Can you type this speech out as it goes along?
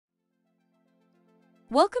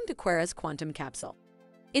Welcome to QuEra's Quantum Capsule.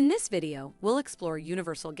 In this video, we'll explore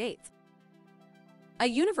universal gates. A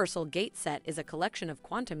universal gate set is a collection of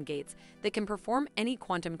quantum gates that can perform any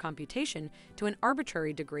quantum computation to an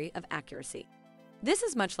arbitrary degree of accuracy. This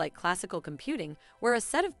is much like classical computing, where a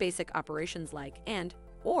set of basic operations like and,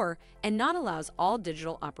 or, and not allows all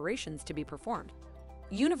digital operations to be performed.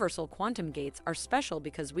 Universal quantum gates are special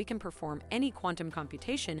because we can perform any quantum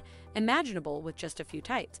computation imaginable with just a few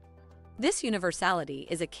types. This universality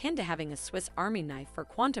is akin to having a Swiss Army knife for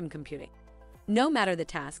quantum computing. No matter the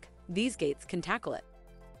task, these gates can tackle it.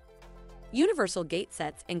 Universal gate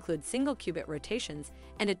sets include single-qubit rotations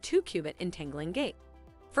and a two-qubit entangling gate.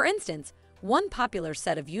 For instance, one popular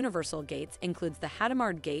set of universal gates includes the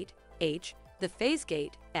Hadamard gate, H, the phase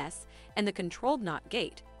gate, S, and the controlled knot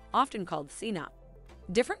gate, often called C-knot.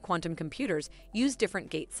 Different quantum computers use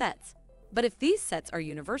different gate sets, but if these sets are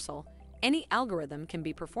universal, any algorithm can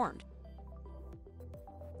be performed.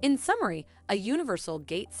 In summary, a universal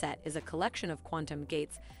gate set is a collection of quantum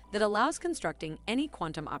gates that allows constructing any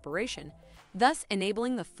quantum operation, thus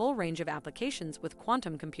enabling the full range of applications with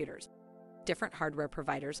quantum computers. Different hardware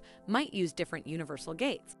providers might use different universal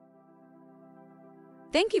gates.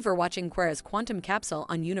 Thank you for watching QuEra's Quantum Capsule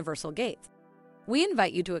on universal gates. We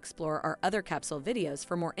invite you to explore our other capsule videos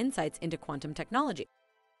for more insights into quantum technology.